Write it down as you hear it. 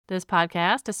This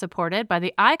podcast is supported by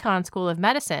the Icahn School of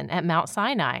Medicine at Mount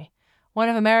Sinai, one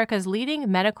of America's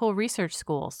leading medical research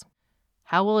schools.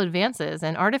 How will advances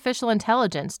in artificial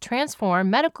intelligence transform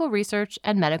medical research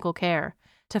and medical care?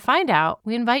 To find out,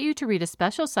 we invite you to read a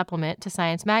special supplement to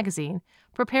Science Magazine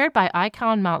prepared by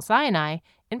Icahn Mount Sinai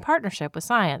in partnership with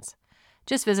Science.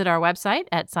 Just visit our website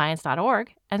at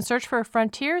science.org and search for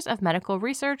Frontiers of Medical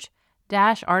Research -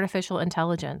 Artificial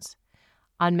Intelligence.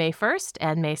 On May 1st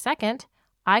and May 2nd,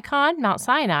 Icahn Mount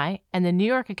Sinai and the New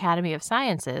York Academy of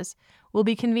Sciences will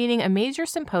be convening a major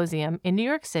symposium in New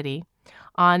York City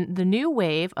on the new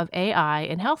wave of AI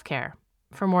in healthcare.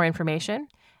 For more information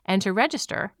and to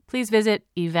register, please visit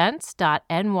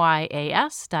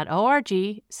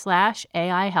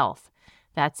events.nyas.org/AI Health.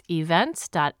 That's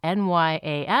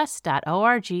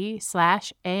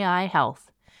events.nyas.org/AI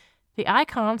Health. The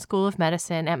Icahn School of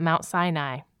Medicine at Mount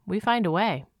Sinai. We find a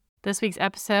way. This week's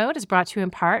episode is brought to you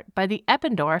in part by the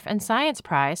Eppendorf and Science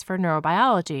Prize for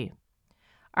Neurobiology.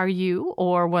 Are you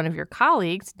or one of your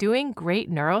colleagues doing great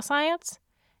neuroscience?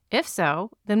 If so,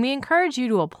 then we encourage you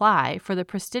to apply for the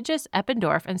prestigious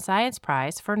Eppendorf and Science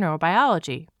Prize for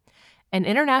Neurobiology, an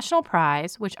international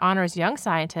prize which honors young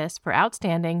scientists for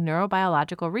outstanding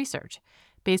neurobiological research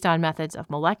based on methods of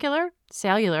molecular,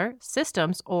 cellular,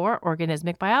 systems, or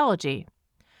organismic biology.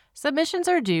 Submissions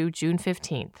are due June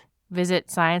 15th.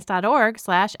 Visit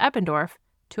science.org/Eppendorf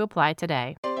to apply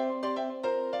today.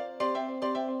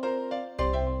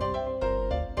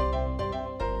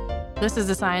 This is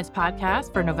the Science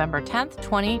Podcast for November 10th,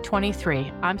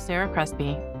 2023. I'm Sarah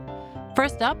Crespi.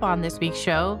 First up on this week's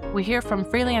show, we hear from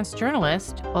freelance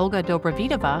journalist Olga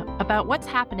Dobrovidova about what's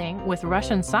happening with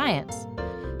Russian science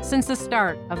since the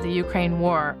start of the Ukraine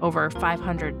war over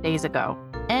 500 days ago,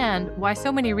 and why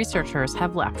so many researchers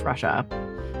have left Russia.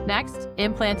 Next,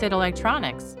 implanted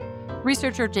electronics.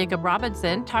 Researcher Jacob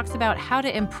Robinson talks about how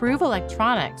to improve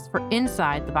electronics for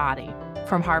inside the body.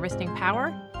 From harvesting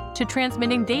power to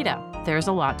transmitting data, there's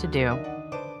a lot to do.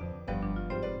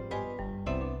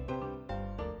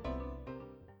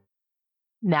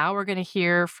 Now we're going to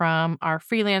hear from our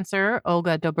freelancer,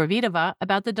 Olga Dobrovidova,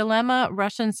 about the dilemma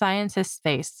Russian scientists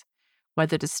face,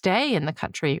 whether to stay in the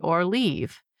country or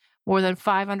leave, more than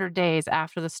 500 days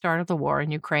after the start of the war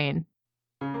in Ukraine.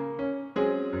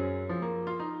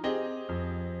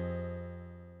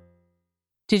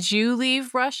 Did you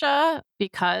leave Russia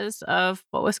because of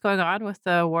what was going on with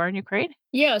the war in Ukraine?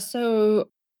 Yeah, so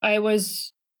I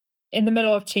was in the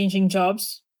middle of changing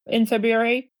jobs in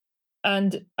February,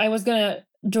 and I was going to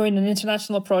join an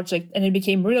international project, and it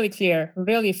became really clear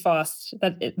really fast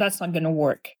that that's not going to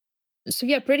work. So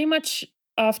yeah, pretty much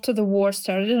after the war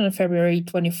started on February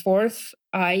 24th,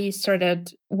 I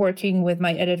started working with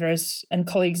my editors and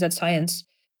colleagues at Science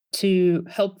to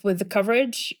help with the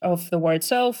coverage of the war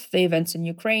itself, the events in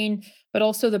Ukraine, but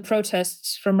also the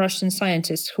protests from Russian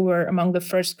scientists who were among the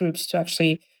first groups to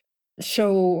actually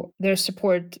show their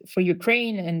support for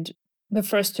Ukraine and the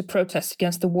first to protest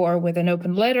against the war with an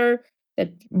open letter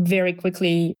that very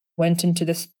quickly went into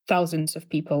the thousands of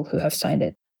people who have signed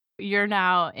it. You're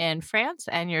now in France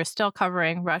and you're still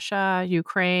covering Russia,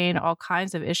 Ukraine, all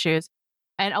kinds of issues.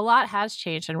 And a lot has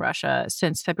changed in Russia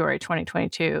since February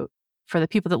 2022. For the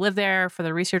people that live there, for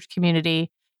the research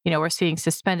community, we're seeing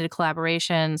suspended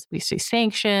collaborations, we see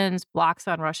sanctions, blocks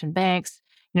on Russian banks.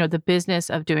 The business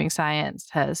of doing science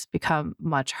has become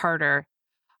much harder.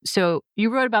 So you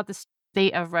wrote about the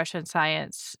state of Russian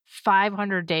science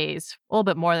 500 days, a little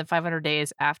bit more than 500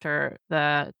 days after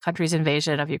the country's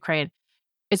invasion of Ukraine.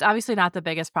 It's obviously not the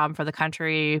biggest problem for the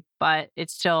country, but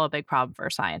it's still a big problem for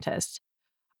scientists.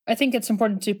 I think it's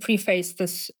important to preface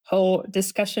this whole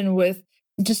discussion with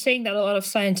just saying that a lot of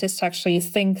scientists actually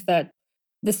think that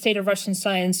the state of Russian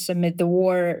science amid the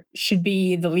war should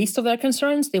be the least of their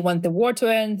concerns. They want the war to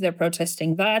end. They're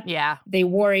protesting that. Yeah. They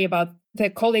worry about their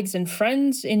colleagues and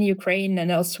friends in Ukraine and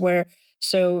elsewhere.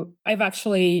 So I've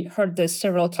actually heard this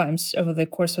several times over the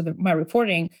course of my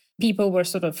reporting. People were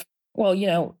sort of,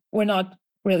 we're not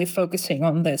really focusing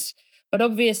on this. But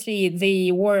obviously,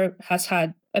 the war has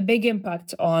had a big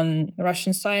impact on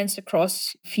Russian science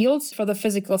across fields. For the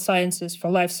physical sciences,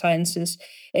 for life sciences,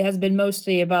 it has been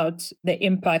mostly about the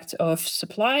impact of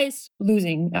supplies,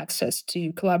 losing access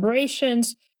to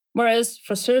collaborations. Whereas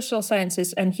for social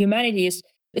sciences and humanities,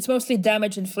 it's mostly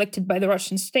damage inflicted by the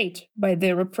Russian state, by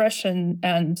the repression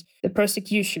and the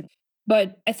persecution.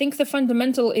 But I think the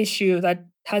fundamental issue that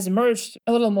has emerged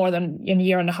a little more than a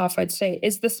year and a half, I'd say,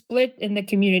 is the split in the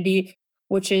community,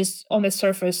 which is on the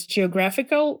surface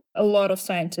geographical. A lot of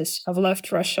scientists have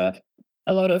left Russia.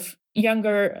 A lot of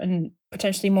younger and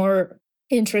potentially more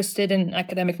interested in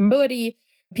academic mobility,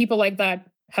 people like that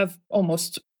have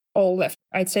almost all left.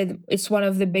 I'd say it's one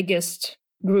of the biggest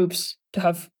groups to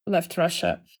have left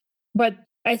Russia. But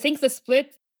I think the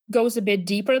split goes a bit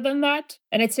deeper than that.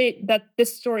 And I'd say that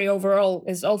this story overall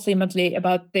is ultimately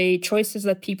about the choices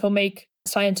that people make,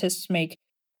 scientists make,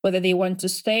 whether they want to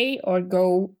stay or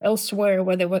go elsewhere,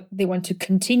 whether they want to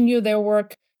continue their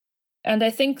work. And I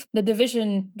think the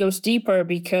division goes deeper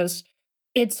because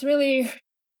it's really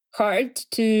hard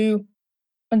to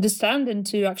understand and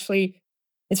to actually,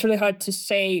 it's really hard to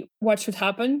say what should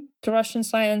happen to Russian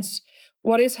science,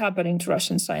 what is happening to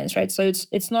Russian science, right? So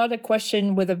it's not a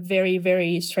question with a very,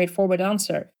 very straightforward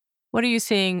answer. What are you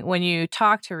seeing when you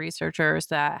talk to researchers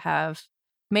that have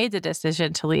made the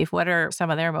decision to leave? What are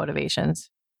some of their motivations?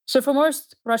 So for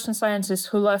most Russian scientists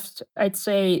who left, I'd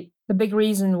say the big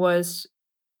reason was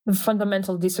the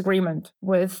fundamental disagreement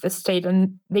with the state,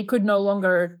 and they could no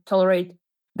longer tolerate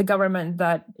the government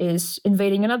that is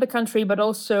invading another country, but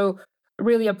also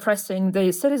really oppressing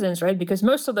the citizens, right? Because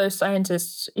most of those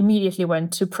scientists immediately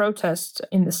went to protest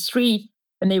in the street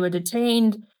and they were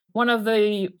detained. One of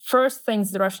the first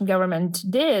things the Russian government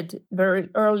did very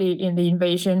early in the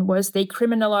invasion was they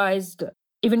criminalized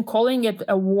even calling it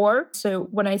a war. So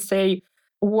when I say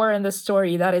war in the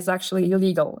story, that is actually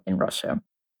illegal in Russia.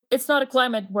 It's not a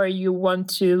climate where you want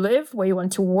to live, where you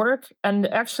want to work. And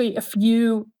actually, a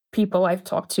few people I've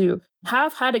talked to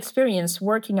have had experience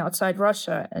working outside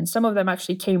Russia. And some of them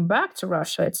actually came back to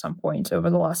Russia at some point over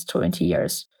the last 20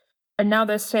 years. And now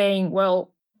they're saying,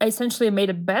 well, I essentially made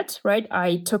a bet, right?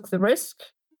 I took the risk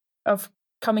of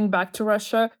coming back to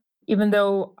Russia, even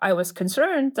though I was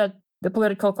concerned that the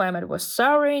political climate was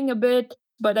souring a bit,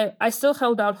 but I still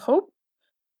held out hope.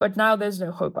 But now there's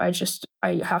no hope.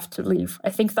 I have to leave.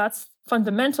 I think that's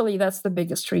fundamentally, that's the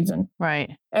biggest reason.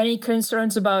 Right. Any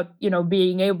concerns about,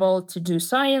 being able to do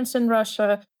science in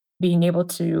Russia, being able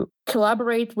to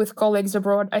collaborate with colleagues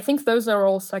abroad, I think those are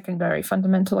all secondary.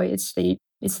 Fundamentally, it's the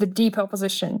deep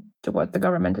opposition to what the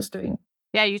government is doing.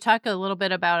 Yeah, you talk a little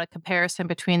bit about a comparison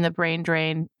between the brain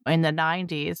drain in the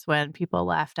 90s when people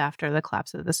left after the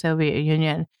collapse of the Soviet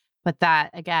Union. But that,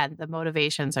 again, the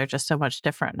motivations are just so much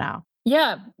different now.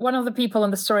 Yeah, one of the people in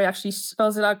the story actually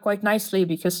spells it out quite nicely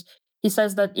because he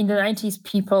says that in the 90s,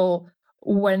 people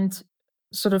went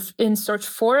sort of in search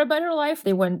for a better life.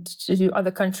 They went to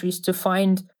other countries to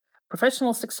find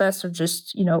professional success or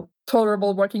just,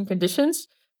 tolerable working conditions,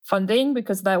 funding,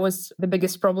 because that was the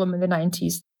biggest problem in the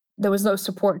 90s. There was no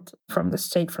support from the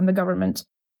state, from the government.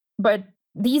 But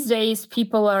these days,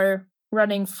 people are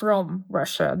running from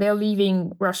Russia. They're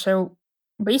leaving Russia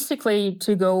basically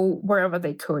to go wherever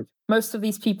they could. Most of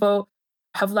these people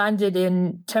have landed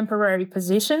in temporary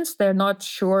positions. They're not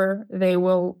sure they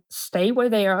will stay where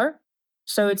they are.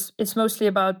 So it's mostly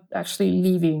about actually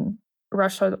leaving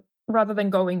Russia rather than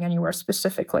going anywhere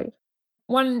specifically.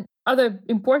 One other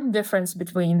important difference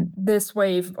between this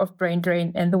wave of brain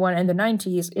drain and the one in the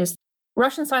 90s is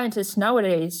Russian scientists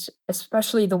nowadays,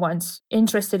 especially the ones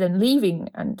interested in leaving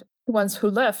and the ones who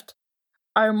left,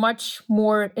 are much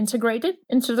more integrated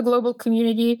into the global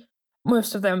community.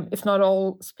 Most of them, if not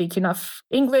all, speak enough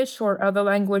English or other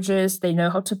languages. They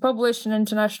know how to publish in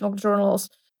international journals.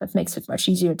 That makes it much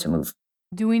easier to move.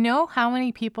 Do we know how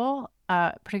many people,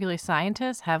 particularly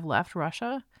scientists, have left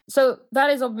Russia? So that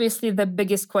is obviously the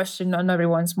biggest question on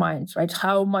everyone's minds, right?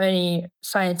 How many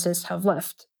scientists have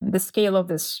left? The scale of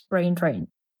this brain drain.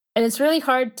 And it's really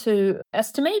hard to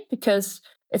estimate because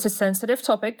it's a sensitive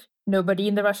topic. Nobody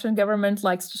in the Russian government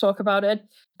likes to talk about it.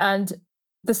 And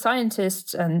the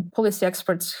scientists and policy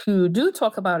experts who do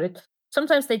talk about it,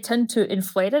 sometimes they tend to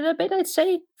inflate it a bit, I'd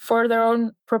say, for their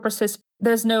own purposes.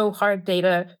 There's no hard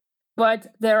data, but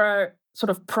there are sort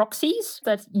of proxies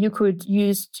that you could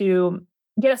use to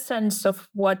get a sense of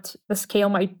what the scale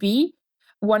might be.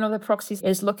 One of the proxies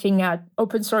is looking at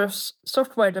open source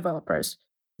software developers.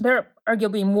 They're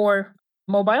arguably more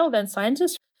mobile than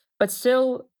scientists, but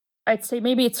still, I'd say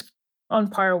maybe it's on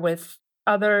par with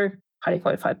other highly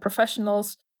qualified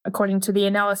professionals. According to the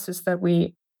analysis that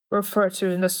we refer to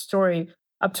in the story,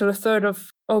 up to a third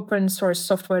of open source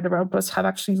software developers have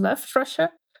actually left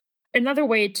Russia. Another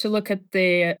way to look at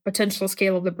the potential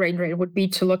scale of the brain drain would be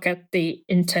to look at the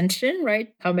intention,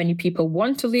 right? How many people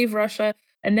want to leave Russia?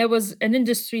 And there was an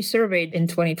industry survey in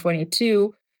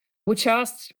 2022, which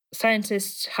asked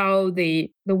scientists how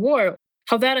the war,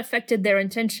 how that affected their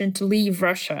intention to leave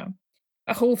Russia.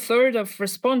 A whole third of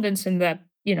respondents in that,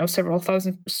 several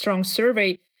thousand strong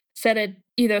survey said it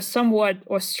either somewhat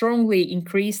or strongly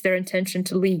increased their intention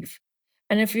to leave.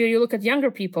 And if you look at younger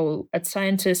people, at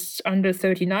scientists under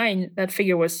 39, that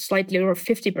figure was slightly over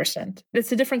 50%.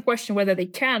 It's a different question whether they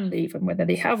can leave and whether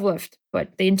they have left,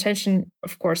 but the intention,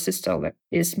 of course,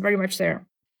 is very much there.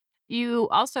 You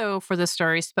also, for the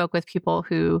story, spoke with people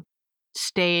who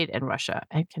stayed in Russia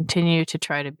and continue to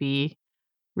try to be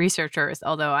researchers,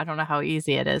 although I don't know how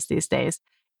easy it is these days.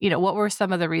 What were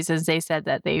some of the reasons they said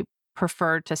that they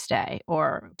preferred to stay,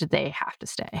 or did they have to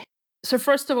stay? So,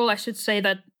 first of all, I should say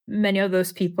that many of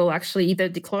those people actually either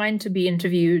declined to be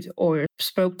interviewed or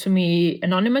spoke to me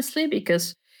anonymously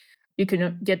because you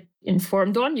can get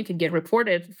informed on, you can get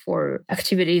reported for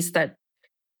activities that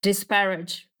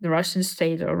disparage the Russian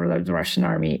state or the Russian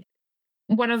army.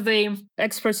 One of the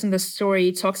experts in the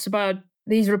story talks about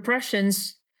these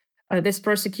repressions, these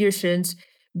persecutions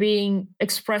being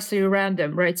expressly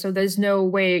random, right? So there's no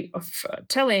way of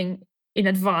telling in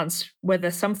advance whether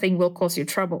something will cause you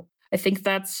trouble. I think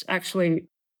that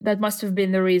must have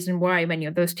been the reason why many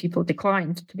of those people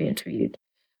declined to be interviewed.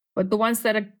 But the ones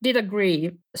that did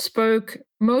agree spoke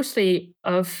mostly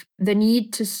of the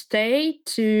need to stay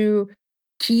to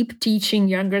keep teaching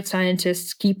younger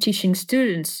scientists, keep teaching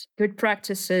students good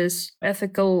practices,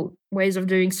 ethical ways of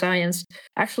doing science,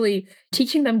 actually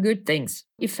teaching them good things.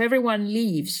 If everyone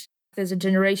leaves, there's a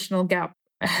generational gap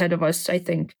ahead of us, I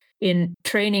think, in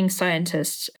training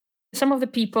scientists. Some of the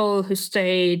people who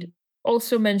stayed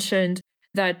also mentioned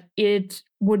that it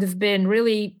would have been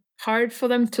really hard for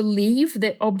them to leave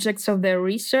the objects of their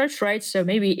research, right? So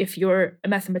maybe if you're a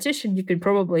mathematician, you could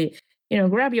probably,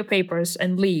 grab your papers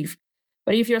and leave.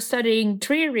 But if you're studying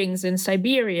tree rings in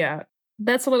Siberia,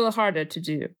 that's a little harder to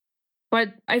do.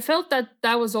 But I felt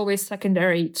that was always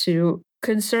secondary to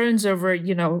concerns over,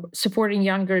 supporting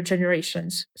younger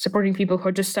generations, supporting people who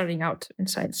are just starting out in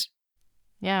science.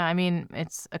 Yeah, I mean,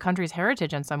 it's a country's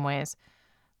heritage in some ways,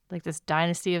 like this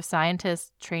dynasty of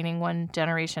scientists training one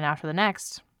generation after the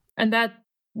next. And that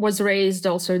was raised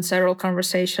also in several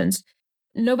conversations.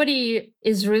 Nobody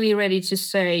is really ready to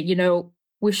say,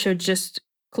 we should just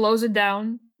close it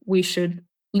down. We should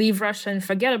leave Russia and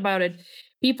forget about it.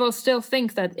 People still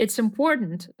think that it's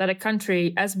important that a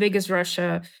country as big as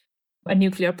Russia, a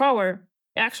nuclear power,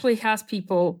 actually has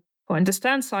people who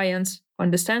understand science, who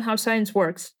understand how science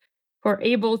works, who are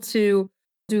able to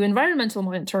do environmental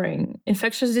monitoring,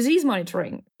 infectious disease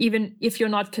monitoring, even if you're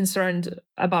not concerned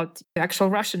about actual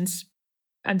Russians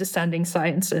understanding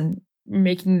science and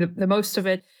making the most of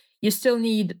it, you still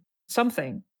need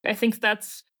something. I think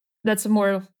that's a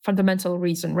more fundamental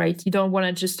reason, right? You don't want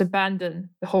to just abandon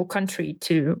the whole country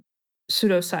to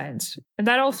pseudoscience. And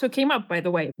that also came up, by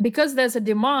the way, because there's a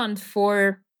demand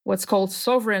for what's called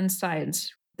sovereign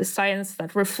science, the science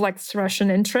that reflects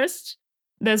Russian interests.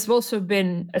 There's also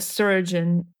been a surge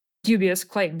in dubious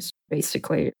claims,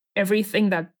 basically. Everything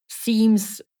that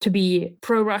seems to be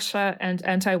pro-Russia and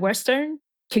anti-Western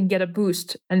can get a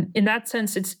boost. And in that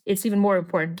sense, it's even more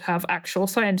important to have actual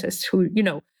scientists who,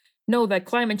 know that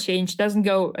climate change doesn't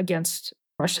go against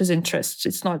Russia's interests.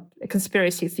 It's not a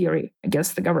conspiracy theory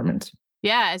against the government.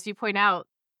 Yeah, as you point out,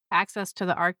 access to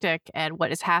the Arctic and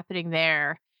what is happening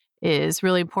there is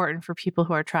really important for people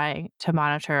who are trying to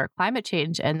monitor climate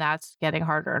change, and that's getting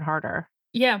harder and harder.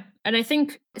 Yeah, and I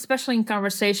think especially in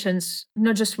conversations,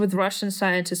 not just with Russian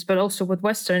scientists, but also with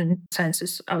Western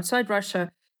scientists outside Russia,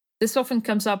 this often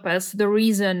comes up as the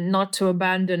reason not to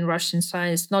abandon Russian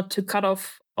science, not to cut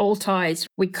off all ties.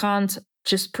 We can't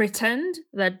just pretend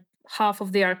that half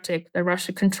of the Arctic that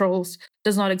Russia controls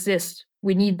does not exist.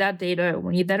 We need that data,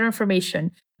 we need that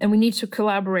information, and we need to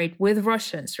collaborate with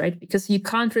Russians, right? Because you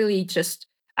can't really just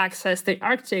access the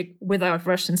Arctic without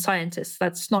Russian scientists.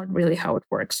 That's not really how it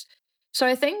works. So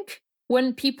I think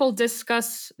when people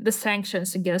discuss the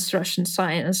sanctions against Russian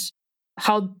science,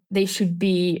 how they should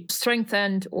be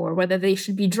strengthened or whether they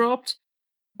should be dropped,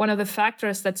 one of the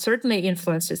factors that certainly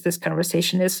influences this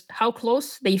conversation is how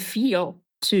close they feel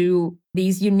to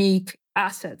these unique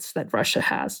assets that Russia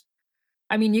has.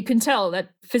 I mean, you can tell that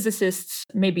physicists,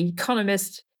 maybe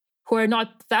economists, who are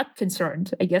not that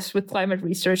concerned, I guess, with climate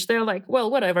research, they're like, well,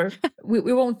 whatever,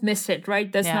 we won't miss it,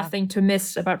 right? There's nothing to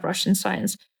miss about Russian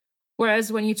science.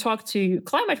 Whereas when you talk to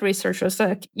climate researchers, they're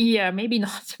like, yeah, maybe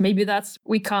not. Maybe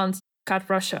we can't cut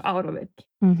Russia out of it.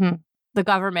 Mm-hmm. The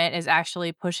government is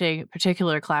actually pushing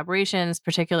particular collaborations,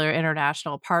 particular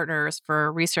international partners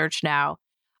for research now.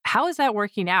 How is that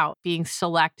working out, being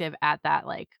selective at that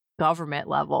government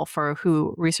level for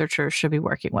who researchers should be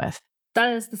working with?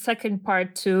 That is the second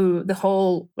part to the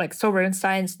whole sovereign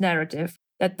science narrative,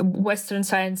 that the Western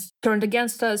science turned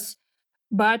against us.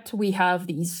 But we have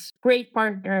these great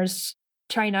partners,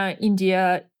 China,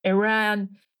 India, Iran,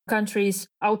 countries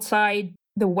outside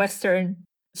the Western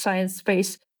science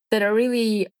space that are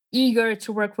really eager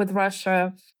to work with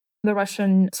Russia. The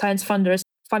Russian science funders,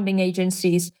 funding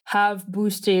agencies have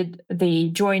boosted the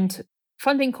joint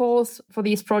funding calls for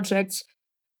these projects.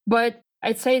 But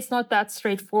I'd say it's not that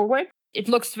straightforward. It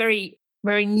looks very,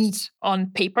 very neat on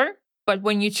paper. But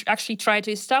when you actually try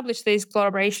to establish these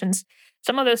collaborations,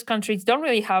 some of those countries don't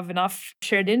really have enough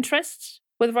shared interests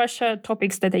with Russia,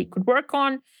 topics that they could work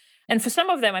on. And for some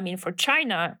of them, I mean, for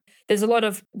China, there's a lot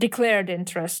of declared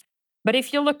interest. But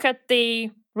if you look at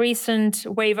the recent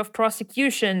wave of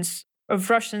prosecutions of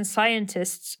Russian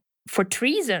scientists for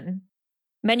treason,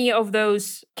 many of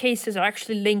those cases are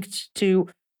actually linked to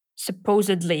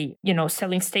supposedly,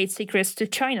 selling state secrets to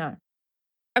China.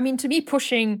 I mean, to me,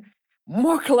 pushing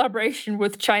more collaboration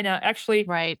with China, actually,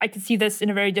 Right. I could see this in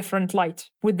a very different light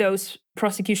with those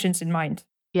prosecutions in mind.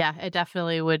 Yeah, it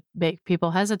definitely would make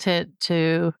people hesitant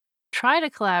to try to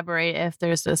collaborate if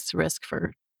there's this risk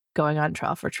for going on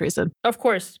trial for treason. Of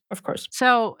course, of course.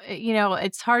 So,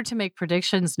 it's hard to make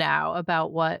predictions now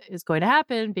about what is going to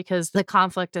happen because the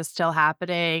conflict is still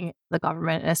happening. The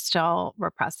government is still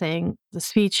repressing the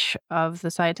speech of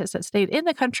the scientists that stayed in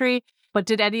the country. But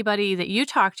did anybody that you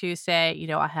talked to say,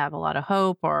 I have a lot of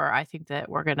hope, or I think that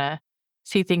we're going to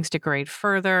see things degrade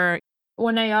further?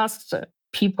 When I asked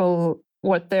people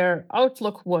what their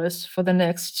outlook was for the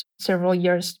next several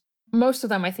years, most of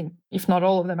them, I think, if not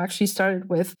all of them, actually started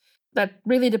with that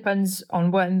really depends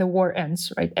on when the war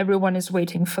ends, right? Everyone is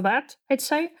waiting for that, I'd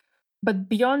say. But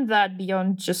beyond that,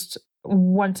 beyond just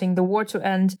wanting the war to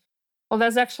end, well,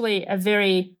 there's actually a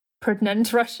very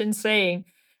pertinent Russian saying.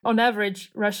 On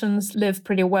average, Russians live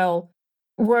pretty well,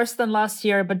 worse than last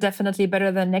year, but definitely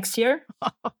better than next year.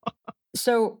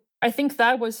 So I think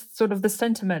that was sort of the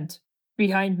sentiment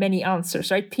behind many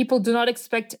answers, right? People do not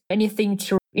expect anything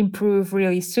to improve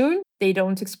really soon. They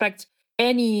don't expect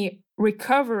any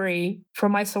recovery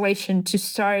from isolation to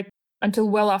start until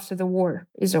well after the war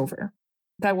is over.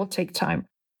 That will take time.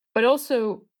 But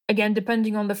also, again,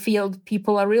 depending on the field,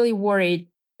 people are really worried,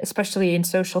 especially in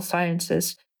social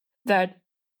sciences, that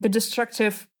the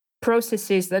destructive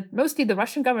processes that mostly the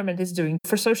Russian government is doing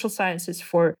for social sciences,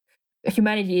 for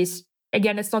humanities,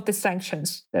 again, it's not the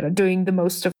sanctions that are doing the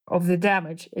most of the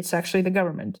damage. It's actually the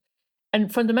government.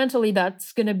 And fundamentally,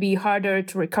 that's going to be harder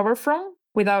to recover from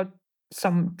without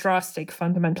some drastic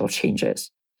fundamental changes.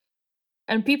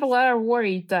 And people are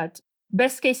worried that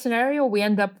best case scenario, we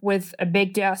end up with a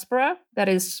big diaspora that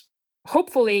is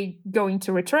hopefully going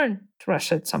to return to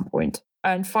Russia at some point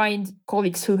and find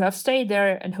colleagues who have stayed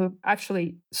there and who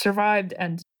actually survived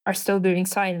and are still doing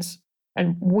science.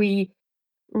 And we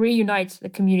reunite the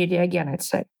community again, I'd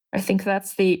say. I think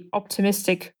that's the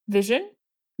optimistic vision.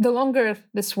 The longer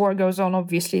this war goes on,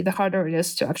 obviously, the harder it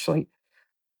is to actually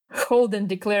hold and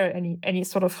declare any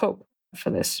sort of hope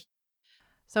for this.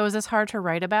 So is this hard to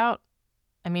write about?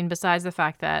 I mean, besides the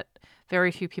fact that very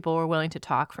few people were willing to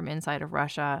talk from inside of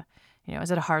Russia,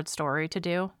 is it a hard story to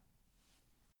do?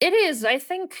 It is. I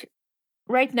think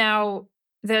right now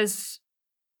there's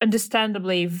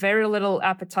understandably very little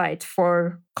appetite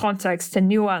for context and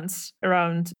nuance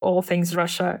around all things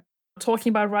Russia.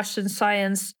 Talking about Russian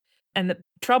science and the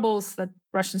troubles that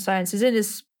Russian science is in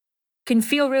can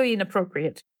feel really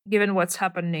inappropriate given what's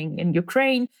happening in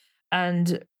Ukraine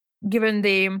and given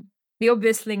the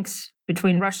obvious links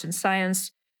between Russian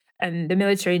science and the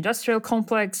military industrial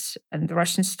complex and the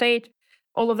Russian state.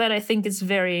 All of that, I think, is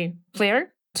very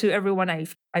clear to everyone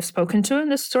I've spoken to in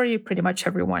this story, pretty much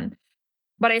everyone.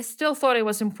 But I still thought it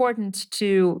was important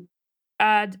to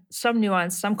add some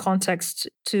nuance, some context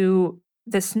to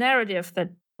this narrative that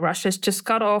Russia's just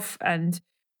cut off and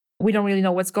we don't really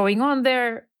know what's going on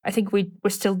there. I think we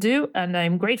still do. And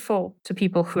I'm grateful to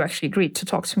people who actually agreed to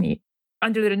talk to me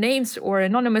under their names or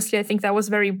anonymously. I think that was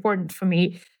very important for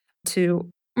me to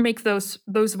make those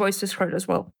voices heard as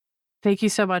well. Thank you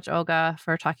so much, Olga,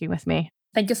 for talking with me.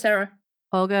 Thank you, Sarah.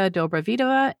 Olga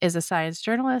Dobrovidova is a science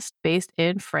journalist based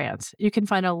in France. You can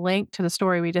find a link to the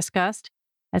story we discussed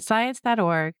at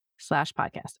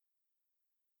science.org/podcast.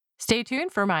 Stay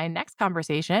tuned for my next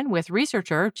conversation with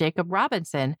researcher Jacob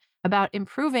Robinson about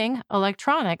improving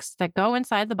electronics that go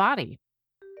inside the body.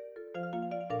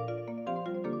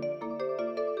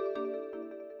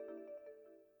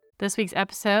 This week's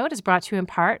episode is brought to you in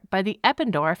part by the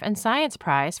Eppendorf and Science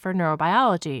Prize for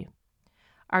Neurobiology.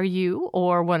 Are you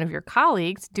or one of your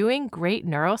colleagues doing great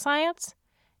neuroscience?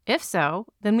 If so,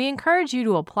 then we encourage you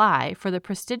to apply for the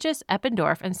prestigious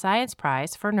Eppendorf and Science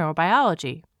Prize for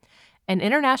Neurobiology, an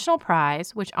international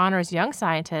prize which honors young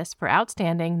scientists for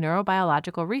outstanding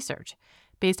neurobiological research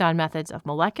based on methods of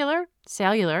molecular,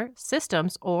 cellular,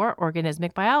 systems, or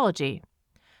organismic biology.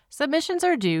 Submissions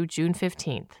are due June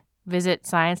 15th. Visit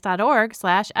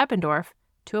science.org/Eppendorf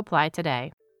to apply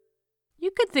today. You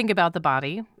could think about the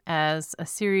body as a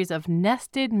series of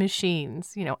nested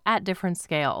machines, at different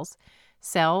scales.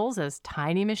 Cells as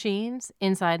tiny machines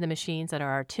inside the machines that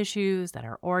are our tissues, that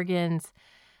are organs,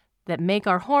 that make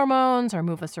our hormones or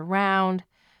move us around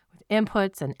with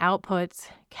inputs and outputs,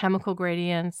 chemical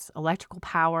gradients, electrical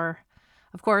power.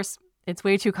 Of course, it's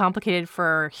way too complicated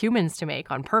for humans to make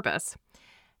on purpose.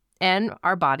 And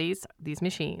our bodies, these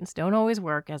machines, don't always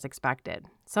work as expected.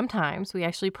 Sometimes we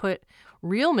actually put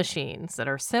real machines that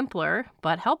are simpler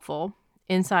but helpful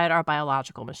inside our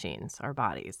biological machines, our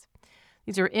bodies.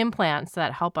 These are implants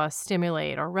that help us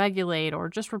stimulate or regulate or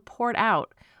just report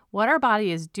out what our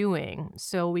body is doing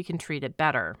so we can treat it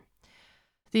better.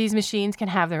 These machines can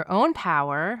have their own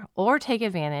power or take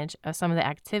advantage of some of the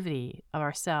activity of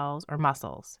our cells or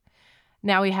muscles.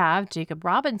 Now we have Jacob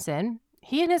Robinson.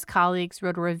 He and his colleagues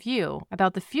wrote a review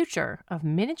about the future of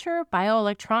miniature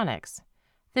bioelectronics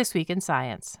this week in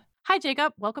science. Hi,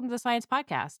 Jacob. Welcome to the Science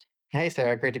Podcast. Hey,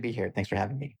 Sarah. Great to be here. Thanks for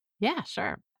having me. Yeah,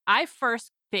 sure. I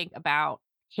first think about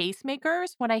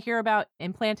pacemakers when I hear about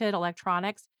implanted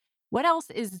electronics. What else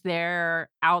is there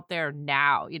out there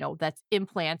now, that's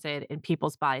implanted in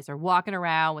people's bodies or walking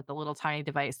around with a little tiny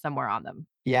device somewhere on them?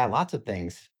 Yeah, lots of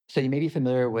things. So you may be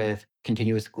familiar with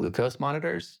continuous glucose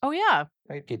monitors, Oh, yeah.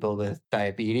 right? People with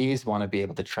diabetes want to be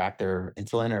able to track their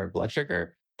insulin or blood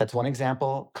sugar. That's one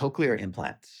example. Cochlear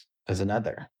implants is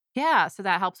another. Yeah. So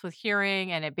that helps with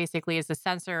hearing, and it basically is a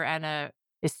sensor and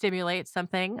it stimulates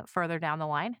something further down the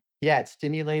line. Yeah, it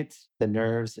stimulates the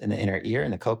nerves in the inner ear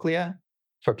and the cochlea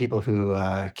for people who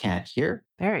can't hear.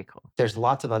 Very cool. There's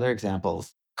lots of other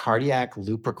examples. Cardiac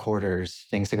loop recorders,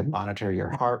 things that can monitor your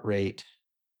heart rate.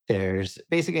 There's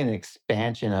basically an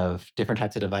expansion of different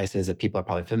types of devices that people are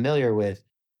probably familiar with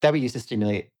that we use to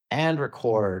stimulate and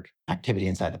record activity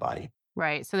inside the body.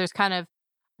 Right. So there's kind of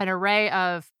an array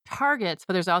of targets,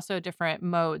 but there's also different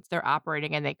modes they're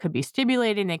operating in. They could be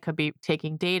stimulating, they could be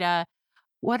taking data.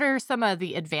 What are some of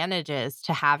the advantages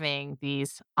to having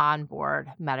these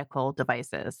onboard medical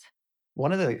devices?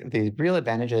 One of the real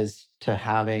advantages to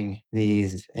having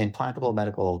these implantable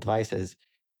medical devices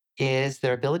is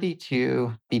their ability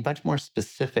to be much more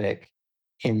specific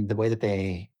in the way that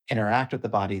they interact with the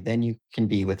body than you can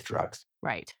be with drugs.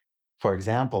 Right. For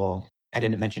example, I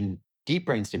didn't mention deep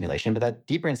brain stimulation, but that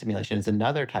deep brain stimulation is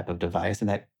another type of device, and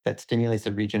that stimulates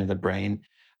a region of the brain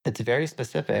that's very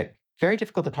specific, very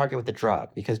difficult to target with the drug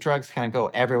because drugs kind of go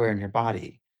everywhere in your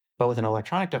body. But with an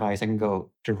electronic device, it can go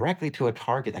directly to a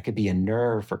target. That could be a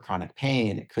nerve for chronic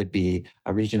pain. It could be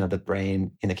a region of the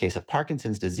brain in the case of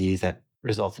Parkinson's disease that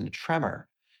results in a tremor.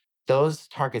 Those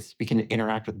targets we can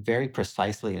interact with very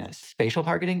precisely in a spatial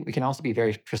targeting. We can also be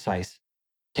very precise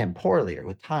temporally or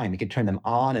with time. You can turn them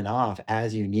on and off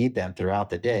as you need them throughout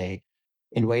the day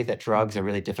in ways that drugs are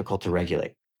really difficult to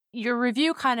regulate. Your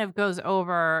review kind of goes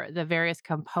over the various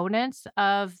components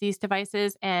of these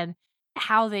devices and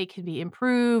how they can be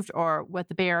improved or what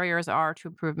the barriers are to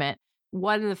improvement.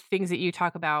 One of the things that you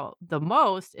talk about the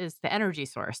most is the energy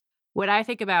source. When I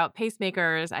think about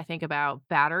pacemakers, I think about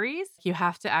batteries. You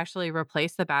have to actually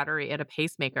replace the battery in a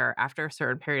pacemaker after a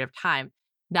certain period of time.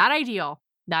 Not ideal.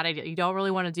 Not ideal. You don't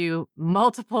really want to do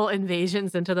multiple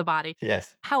invasions into the body.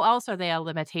 Yes. How else are they a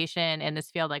limitation in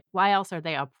this field? Like, why else are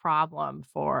they a problem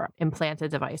for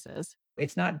implanted devices?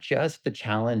 It's not just the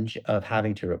challenge of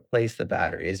having to replace the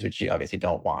batteries, which you obviously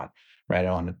don't want, right? I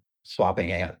don't want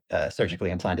swapping a surgically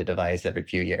implanted device every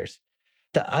few years.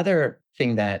 The other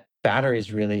thing that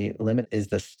batteries really limit is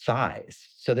the size.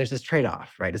 So there's this trade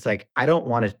off, right? It's like, I don't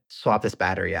want to swap this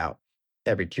battery out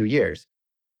every 2 years.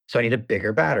 So I need a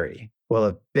bigger battery. Well,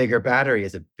 a bigger battery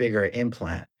is a bigger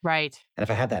implant. Right. And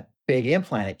if I have that big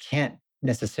implant, it can't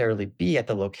necessarily be at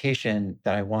the location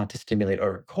that I want to stimulate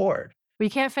or record. We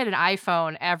can't fit an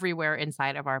iPhone everywhere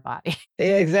inside of our body.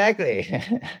 Yeah, exactly.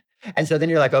 And so then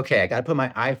you're like, okay, I got to put my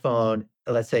iPhone,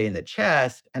 let's say, in the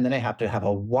chest, and then I have to have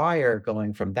a wire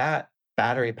going from that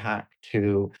battery pack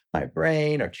to my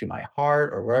brain or to my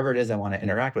heart or wherever it is I want to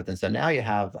interact with. And so now you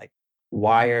have like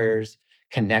wires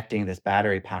connecting this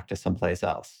battery pack to someplace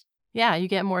else. Yeah, you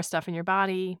get more stuff in your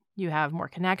body. You have more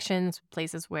connections,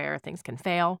 places where things can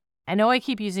fail. I know I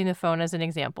keep using the phone as an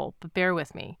example, but bear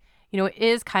with me. It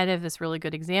is kind of this really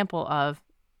good example of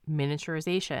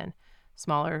miniaturization.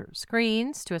 Smaller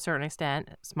screens to a certain extent,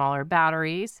 smaller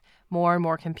batteries, more and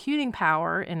more computing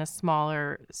power in a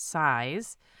smaller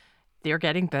size. They're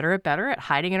getting better at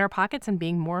hiding in our pockets and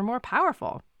being more and more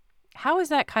powerful. How is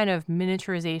that kind of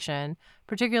miniaturization,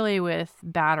 particularly with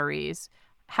batteries,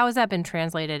 how has that been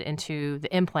translated into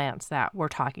the implants that we're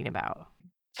talking about?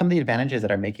 Some of the advantages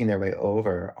that are making their way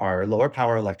over are lower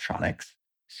power electronics.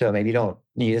 So maybe you don't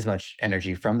need as much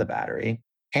energy from the battery.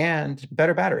 and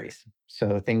better batteries.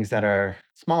 So things that are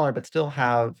smaller, but still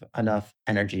have enough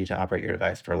energy to operate your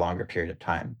device for a longer period of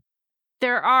time.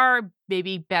 There are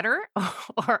maybe better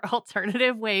or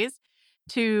alternative ways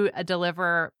to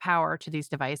deliver power to these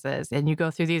devices. And you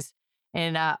go through these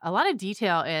in a lot of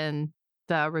detail in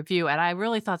the review. And I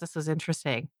really thought this was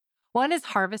interesting. One is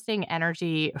harvesting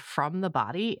energy from the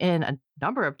body in a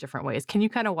number of different ways. Can you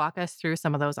kind of walk us through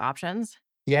some of those options?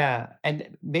 Yeah,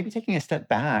 and maybe taking a step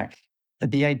back,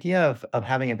 the idea of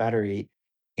having a battery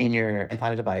in your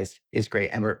implanted device is great,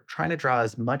 and we're trying to draw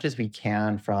as much as we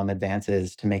can from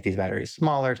advances to make these batteries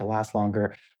smaller, to last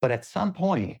longer, but at some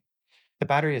point, the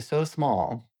battery is so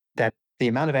small that the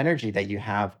amount of energy that you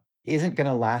have isn't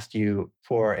gonna last you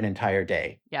for an entire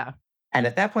day, Yeah. and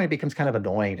at that point, it becomes kind of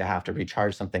annoying to have to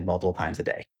recharge something multiple times a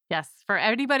day. Yes. For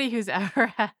anybody who's ever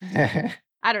had,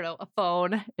 I don't know, a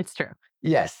phone, it's true.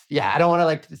 Yes. Yeah. I don't want to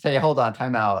like say, hold on,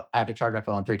 time out. I have to charge my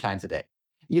phone 3 times a day.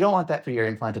 You don't want that for your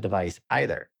implanted device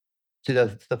either.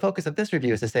 So the focus of this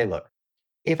review is to say, look,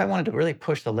 if I wanted to really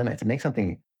push the limits and make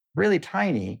something really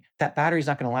tiny, that battery's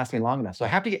not going to last me long enough. So I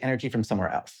have to get energy from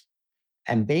somewhere else.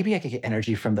 And maybe I could get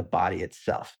energy from the body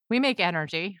itself. We make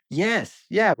energy. Yes.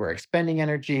 Yeah. We're expending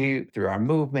energy through our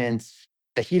movements.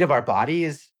 The heat of our body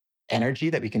is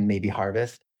energy that we can maybe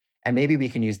harvest. And maybe we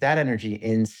can use that energy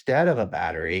instead of a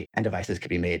battery, and devices could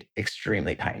be made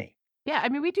extremely tiny. Yeah, I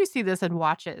mean, we do see this in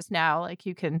watches now. Like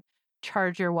you can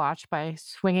charge your watch by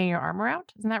swinging your arm around.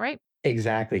 Isn't that right?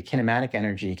 Exactly. Kinematic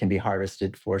energy can be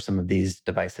harvested for some of these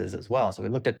devices as well. So we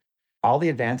looked at all the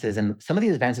advances, and some of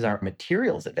these advances are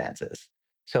materials advances.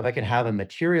 So if I could have a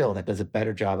material that does a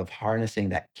better job of harnessing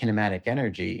that kinematic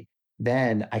energy,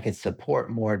 then I could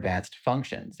support more advanced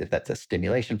functions. If that's a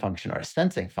stimulation function or a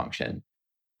sensing function,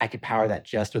 I could power that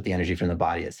just with the energy from the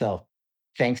body itself,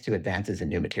 thanks to advances in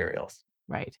new materials.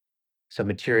 Right. So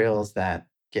materials that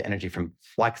get energy from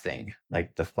flexing,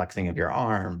 like the flexing of your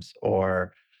arms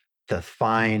or the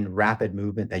fine, rapid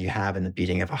movement that you have in the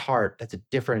beating of a heart, that's a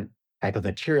different type of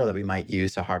material that we might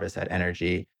use to harvest that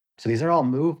energy. So these are all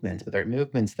movements, but they're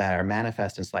movements that are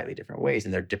manifest in slightly different ways.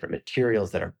 And they're different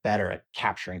materials that are better at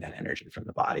capturing that energy from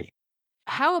the body.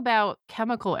 How about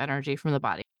chemical energy from the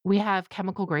body? We have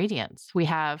chemical gradients. We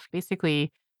have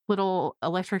basically little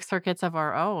electric circuits of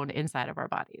our own inside of our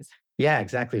bodies. Yeah,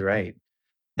 exactly right.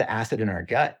 The acid in our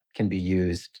gut can be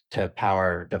used to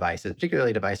power devices,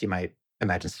 particularly a device you might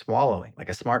imagine swallowing, like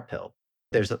a smart pill.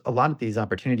 There's a lot of these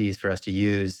opportunities for us to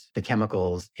use the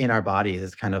chemicals in our bodies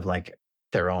as kind of like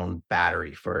their own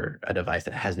battery for a device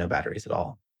that has no batteries at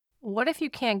all. What if you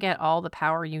can't get all the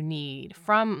power you need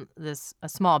from this a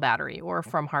small battery or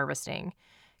from harvesting?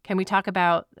 Can we talk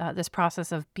about this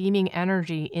process of beaming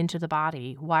energy into the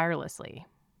body wirelessly?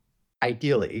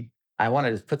 Ideally, I want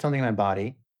to just put something in my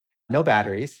body, no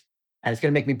batteries, and it's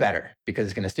going to make me better because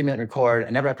it's going to stimulate and record. I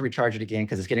never have to recharge it again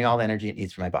because it's getting all the energy it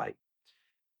needs from my body.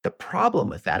 The problem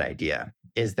with that idea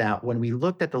is that when we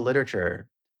looked at the literature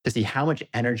to see how much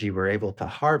energy we're able to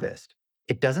harvest,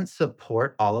 it doesn't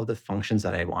support all of the functions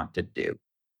that I want to do.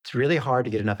 It's really hard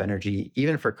to get enough energy,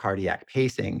 even for cardiac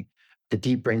pacing, the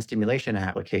deep brain stimulation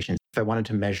applications. If I wanted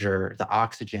to measure the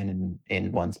oxygen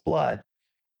in one's blood,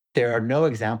 there are no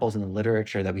examples in the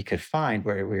literature that we could find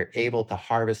where we're able to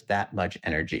harvest that much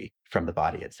energy from the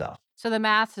body itself. So the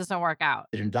math doesn't work out.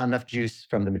 There's not enough juice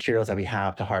from the materials that we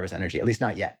have to harvest energy, at least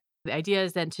not yet. The idea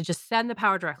is then to just send the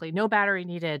power directly, no battery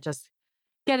needed, just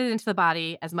get it into the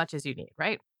body as much as you need,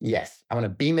 right? Yes, I want to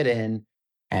beam it in.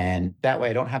 And that way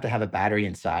I don't have to have a battery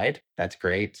inside. That's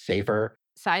great, safer.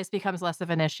 Size becomes less of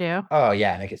an issue. Oh,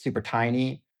 yeah, make it super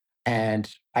tiny. And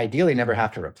ideally, never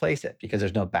have to replace it because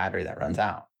there's no battery that runs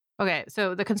out. Okay,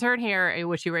 so the concern here,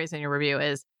 which you raised in your review,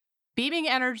 is beaming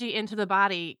energy into the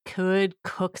body could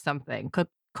cook something, could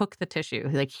cook the tissue,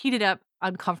 like heat it up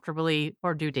uncomfortably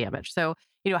or do damage. So,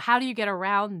 how do you get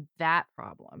around that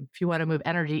problem if you want to move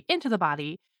energy into the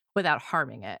body without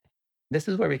harming it? This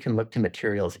is where we can look to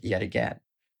materials yet again.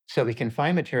 So we can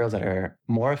find materials that are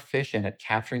more efficient at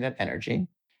capturing that energy.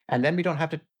 And then we don't have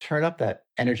to turn up that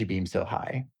energy beam so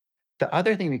high. The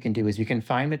other thing we can do is we can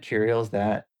find materials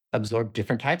that absorb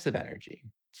different types of energy.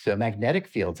 So magnetic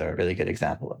fields are a really good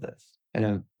example of this. In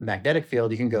a magnetic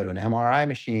field, you can go to an MRI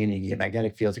machine and you get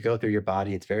magnetic fields that go through your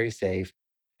body. It's very safe.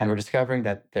 And we're discovering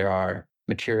that there are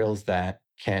materials that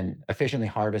can efficiently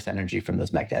harvest energy from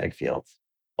those magnetic fields.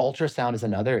 Ultrasound is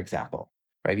another example,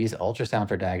 right? We use ultrasound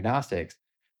for diagnostics.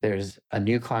 There's a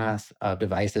new class of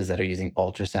devices that are using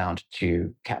ultrasound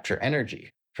to capture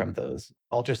energy from those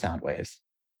ultrasound waves.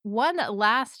 One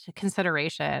last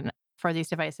consideration for these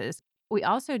devices, we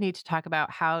also need to talk about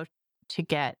how to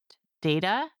get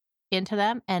data into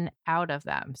them and out of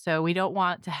them. So we don't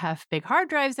want to have big hard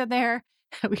drives in there.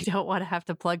 We don't want to have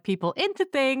to plug people into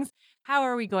things. How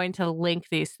are we going to link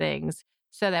these things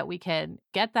so that we can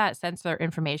get that sensor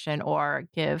information or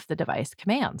give the device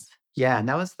commands? Yeah, and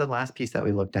that was the last piece that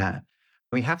we looked at.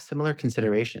 We have similar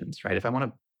considerations, right? If I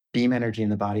want to beam energy in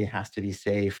the body, it has to be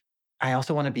safe. I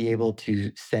also want to be able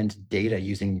to send data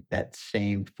using that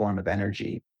same form of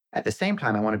energy. At the same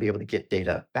time, I want to be able to get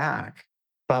data back.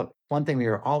 But one thing we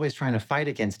are always trying to fight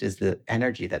against is the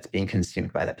energy that's being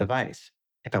consumed by that device.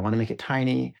 If I want to make it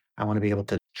tiny, I want to be able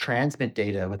to transmit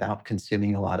data without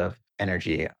consuming a lot of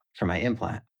energy from my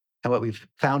implant. And what we've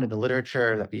found in the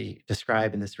literature that we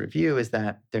describe in this review is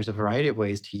that there's a variety of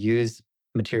ways to use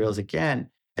materials again.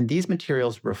 And these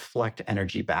materials reflect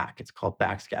energy back. It's called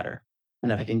backscatter.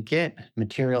 And if I can get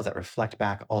materials that reflect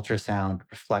back ultrasound,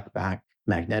 reflect back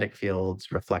magnetic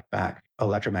fields, reflect back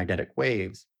electromagnetic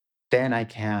waves, then I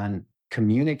can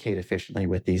communicate efficiently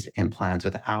with these implants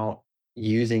without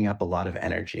using up a lot of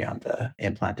energy on the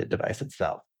implanted device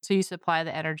itself. So you supply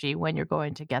the energy when you're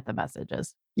going to get the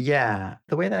messages. Yeah.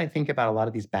 The way that I think about a lot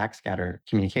of these backscatter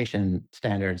communication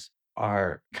standards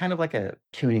are kind of like a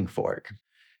tuning fork.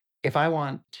 If I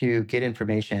want to get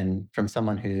information from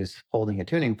someone who's holding a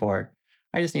tuning fork,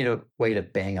 I just need a way to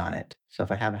bang on it. So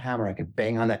if I have a hammer, I can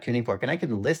bang on that tuning fork and I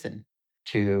can listen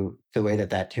to the way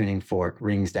that that tuning fork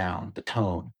rings down, the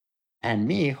tone. And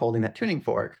me holding that tuning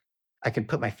fork, I can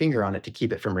put my finger on it to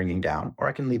keep it from ringing down, or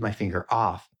I can leave my finger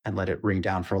off and let it ring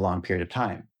down for a long period of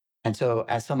time. And so,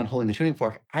 as someone holding the tuning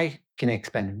fork, I can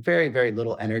expend very, very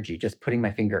little energy just putting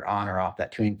my finger on or off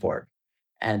that tuning fork.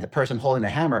 And the person holding the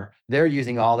hammer, they're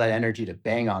using all that energy to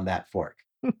bang on that fork.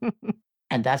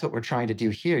 And that's what we're trying to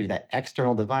do here. That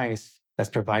external device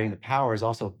that's providing the power is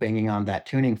also banging on that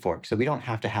tuning fork. So we don't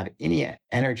have to have any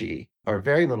energy or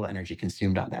very little energy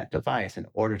consumed on that device in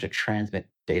order to transmit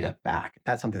data back.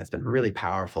 That's something that's been really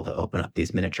powerful to open up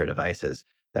these miniature devices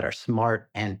that are smart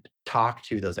and talk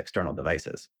to those external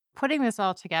devices. Putting this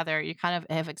all together, you kind of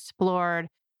have explored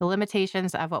the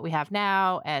limitations of what we have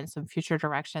now and some future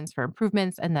directions for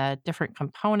improvements and the different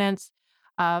components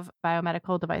of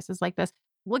biomedical devices like this.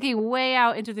 Looking way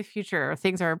out into the future,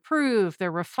 things are improved,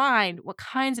 they're refined. What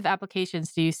kinds of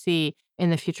applications do you see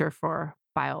in the future for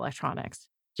bioelectronics?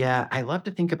 Yeah, I love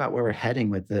to think about where we're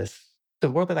heading with this. The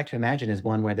world I like to imagine is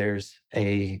one where there's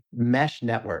a mesh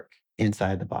network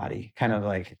inside the body, kind of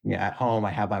like at home,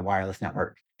 I have my wireless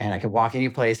network and I can walk any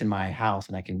place in my house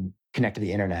and I can connect to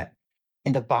the internet.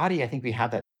 In the body, I think we have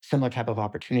that similar type of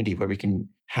opportunity where we can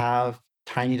have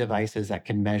tiny devices that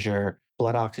can measure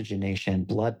blood oxygenation,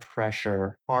 blood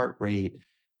pressure, heart rate,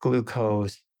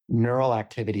 glucose, neural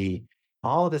activity.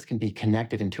 All of this can be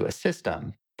connected into a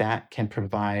system that can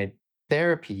provide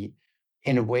therapy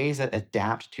in ways that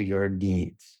adapt to your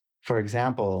needs. For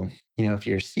example, if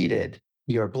you're seated,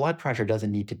 your blood pressure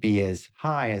doesn't need to be as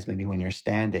high as maybe when you're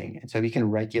standing. And so we can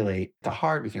regulate the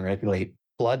heart, we can regulate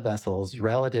blood vessels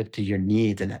relative to your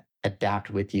needs and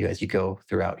adapt with you as you go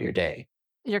throughout your day.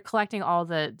 You're collecting all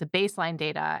the baseline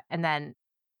data and then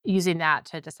using that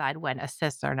to decide when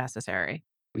assists are necessary.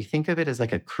 We think of it as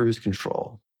like a cruise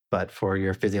control, but for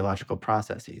your physiological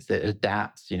processes. It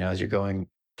adapts, as you're going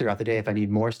throughout the day. If I need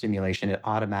more stimulation, it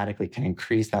automatically can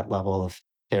increase that level of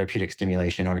therapeutic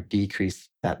stimulation or decrease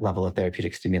that level of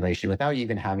therapeutic stimulation without you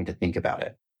even having to think about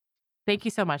it. Thank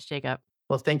you so much, Jacob.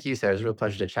 Well, thank you, Sarah. It was a real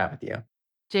pleasure to chat with you.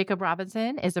 Jacob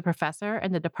Robinson is a professor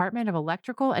in the Department of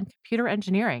Electrical and Computer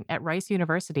Engineering at Rice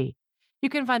University. You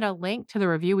can find a link to the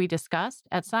review we discussed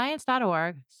at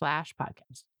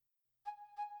science.org/podcast.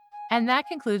 And that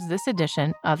concludes this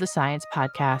edition of the Science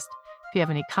Podcast. If you have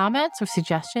any comments or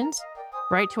suggestions,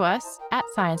 write to us at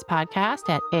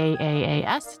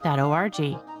sciencepodcast@aaas.org.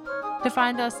 To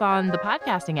find us on the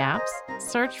podcasting apps,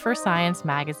 search for Science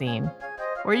Magazine.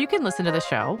 Or you can listen to the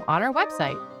show on our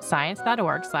website,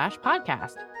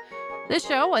 science.org/podcast. This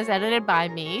show was edited by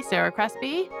me, Sarah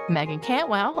Crespi, Megan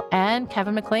Cantwell, and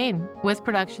Kevin McLean, with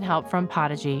production help from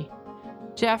Podigy.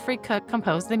 Jeffrey Cook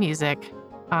composed the music.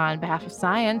 On behalf of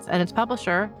Science and its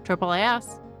publisher,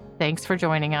 AAAS, thanks for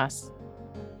joining us.